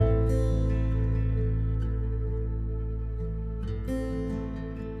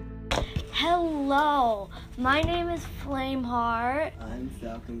Hello, my name is Flameheart. I'm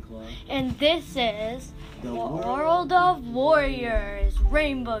Falconclaw. And this is The World of Warriors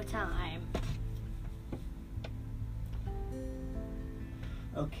Rainbow Time.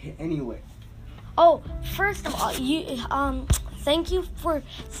 Okay, anyway. Oh, first of all, thank you for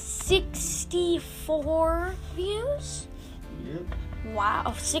 64 views. Yep.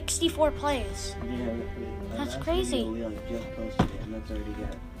 Wow, 64 plays. Yeah, That's crazy. We just posted it, and that's already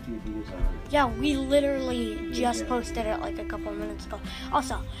got 2 views on it. Yeah, we literally just posted it like a couple minutes ago.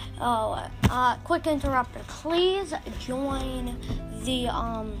 Also, quick interrupter. Please join the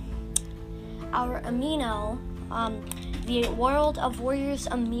our amino, the World of Warriors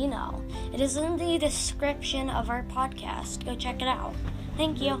amino. It is in the description of our podcast. Go check it out.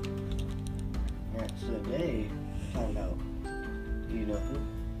 Thank you. Alright, so they found out. Do you know who?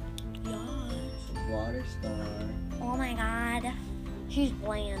 Yes. Waterstar. Oh my God. She's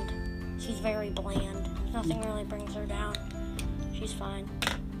bland. She's very bland. Nothing really brings her down. She's fine.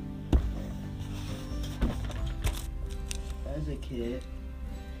 As a kid,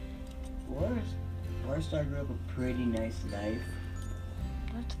 Waterstar grew up a pretty nice life.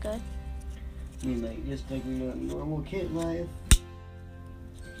 That's good. I mean, like, just like, normal kid life.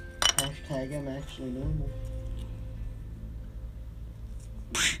 Hashtag I'm actually normal.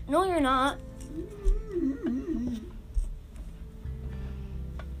 No, you're not.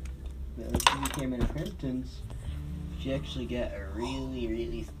 When she became an apprentice, she actually got a really,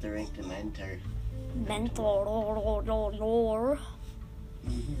 really strict mentor. Mentor.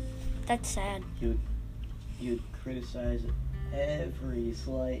 That's sad. He would criticize every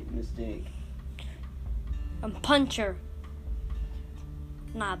slight mistake. I'm puncher.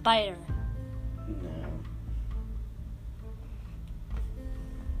 Not biter. No.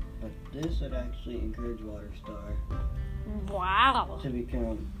 But this would actually encourage Waterstar Wow. to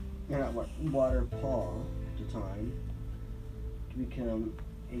become, not Water Paw at the time, to become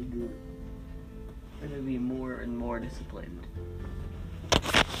to be more and more disciplined. I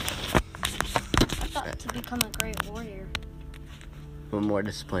thought to become a great warrior. Well, more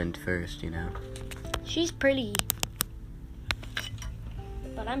disciplined first, you know. She's pretty.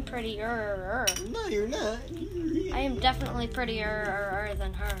 But I'm prettier. No, you're not. I am definitely prettier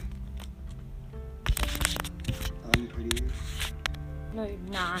than her. I'm prettier. No, you're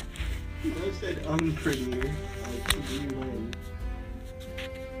not. I said I'm prettier. You win.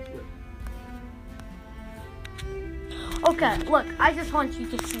 Okay, look, I just want you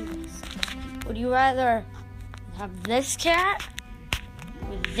to see this. Would you rather have this cat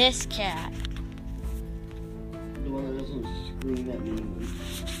or this cat? The one that doesn't scream at me.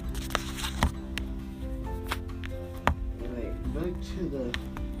 Wait, back to the...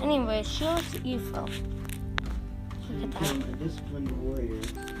 Anyway, she looks at you, Phil. Look at that. Become a disciplined warrior.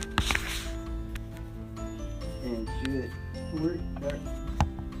 And she would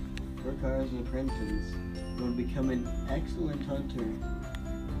work hard as an apprentice. Would become an excellent hunter.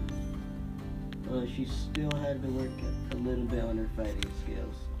 She still had to work a little bit on her fighting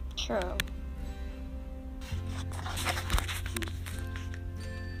skills. True.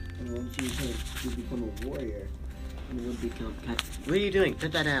 And when she would become a warrior, it would become... What are you doing?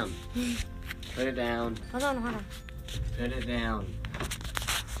 Put that down. Put it down. Hold on. Put it down.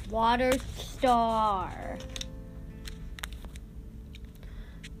 Waterstar.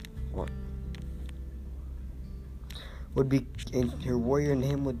 What? Would be, and her warrior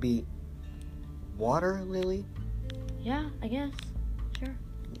name would be Water Lily? Yeah, I guess. Sure.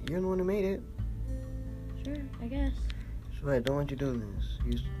 You're the one who made it. Sure, I guess. So I don't want you doing this.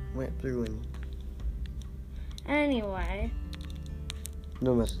 You just went through and... Anyway.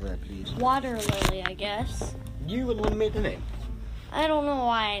 No mess with that, please. Water Lily, I guess. You were the one who made the name. I don't know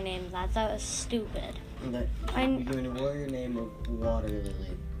why I named that. That was stupid. You're going to warrior name of Water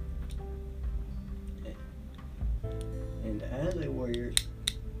Lily. And as a warrior,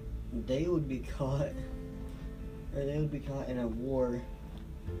 they would be caught in a war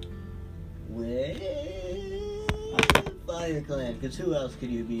with Fire Clan. Because who else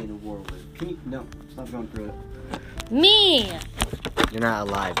could you be in a war with? No, stop going through it. Me! You're not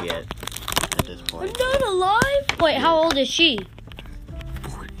alive yet at this point. I'm not alive? Wait, how old is she?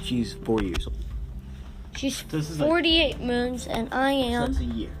 She's 4 years old. She's 48 moons, and I So am... that's a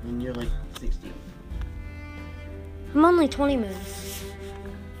year, and you're like 16. I'm only 20 moons.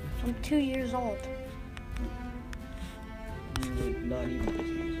 I'm 2 years old. You would not even be 2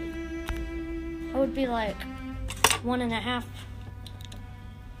 years old. I would be like 1.5.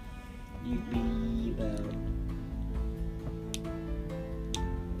 You'd be about...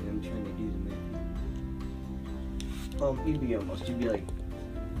 I'm trying to do the math. You'd be like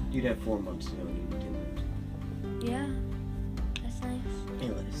You'd have 4 months to go and do 2 months. Yeah, that's nice.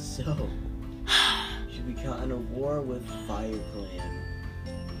 Anyway, so should be caught in a war with Fire Clan.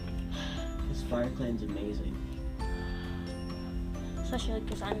 This Fire Clan's amazing. Especially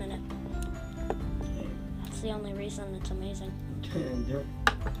because I'm in it. That's the only reason it's amazing.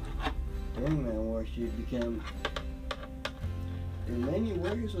 During that war, she'd become... Many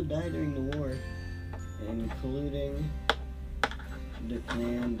warriors would die during the war, including the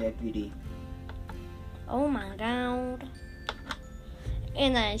clan deputy. Oh my god.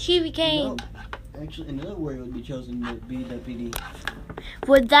 And then she became... No, actually, another warrior would be chosen to be deputy.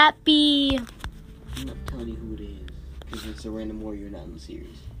 Would that be... I'm not telling you who it is, because it's a random warrior not in the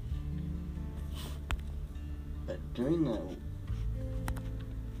series. But during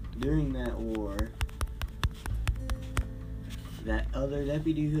that war, that other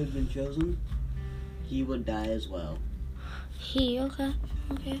deputy who had been chosen, he would die as well.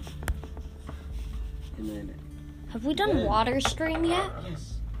 Okay. And then... Have we done Waterstream yet?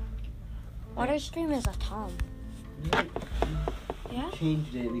 Yes. Waterstream is a Tom. Yeah?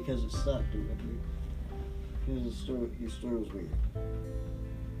 Changed it because it sucked, remember? Because your story was weird.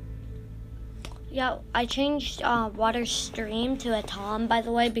 Yeah, I changed Waterstream to a Tom, by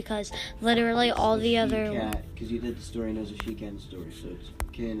the way, because literally all the other... Because you did the story and there's a she-cat story, so it's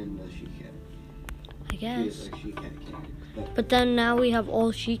canon the she-cat. I guess. She is she-cat canon. But then now we have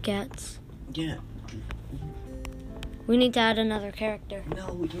all she-cats. Yeah. We need to add another character.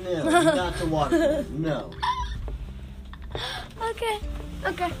 No, not the water. No. Okay.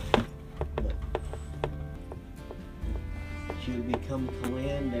 Look. She would become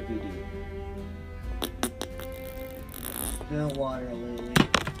clan deputy. Still water lily.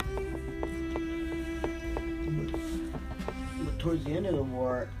 But towards the end of the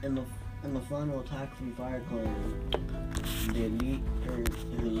war, in the final attack from Fire Clan,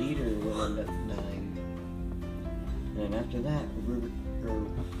 her leader will end up dying. And after that, her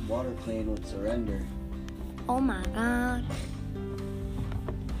Water Clan would surrender. Oh my god.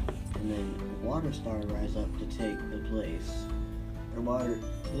 And then Waterstar rise up to take the place. Her Water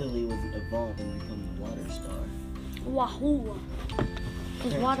Lily would evolve and become Waterstar. Wahoo.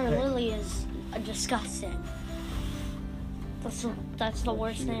 Because Water Lily is disgusting. That's the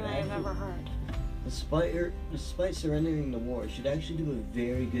worst name I've ever heard. Despite surrendering the war, she'd actually do a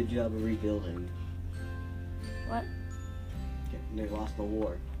very good job of rebuilding. What? They lost the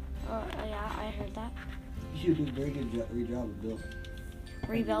war. Yeah, I heard that. She would do a very good job of building.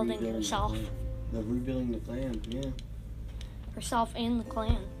 Rebuilding herself. Rebuilding the clan, yeah. Herself and the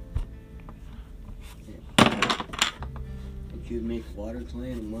clan. And she would make Water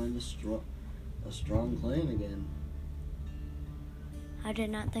Clan a strong clan again. I did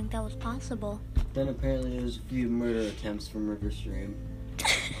not think that was possible. Then apparently there was a few murder attempts from Riverstream.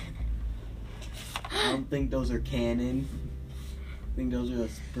 I don't think those are canon. I think those are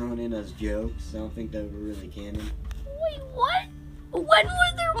just thrown in as jokes. I don't think they were really canon. Wait, what? When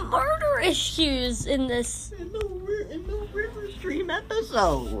were there murder issues in this? In the Riverstream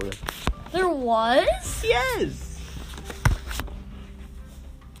episode. There was? Yes.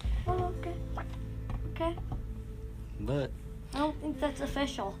 Oh, okay. But I don't think that's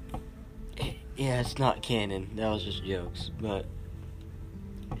official. yeah, it's not canon. That was just jokes. But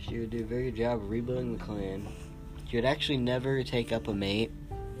she would do a very good job of rebuilding the clan. She would actually never take up a mate.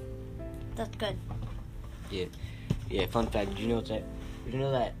 That's good. Yeah, fun fact. Did you know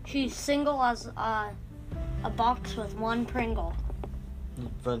that? She's single as a box with one Pringle.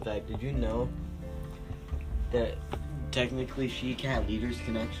 Fun fact. Did you know that technically she-cat leaders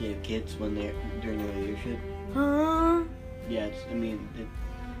can actually have kids when they're during their leadership? Huh? Yeah,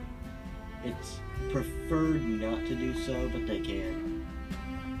 it's preferred not to do so, but they can.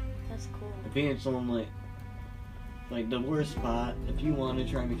 That's cool. I think it's someone like the worst spot, if you want to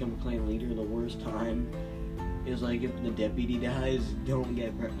try and become a clan leader, the worst time is like if the deputy dies, you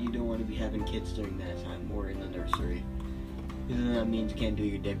don't want to be having kids during that time or in the nursery. Because then that means you can't do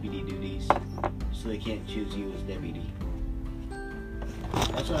your deputy duties, so they can't choose you as deputy.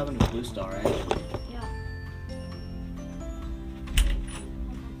 That's what happened to Blue Star, actually. Yeah.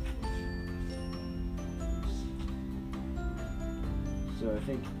 So I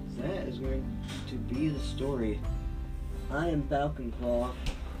think that is going to be the story. I am Falconclaw.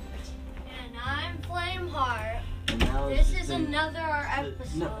 And I'm Flameheart. And now this is another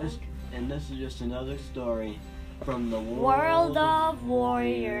episode. And this is just another story from the World of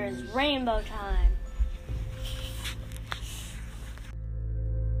Warriors. Rainbow Time.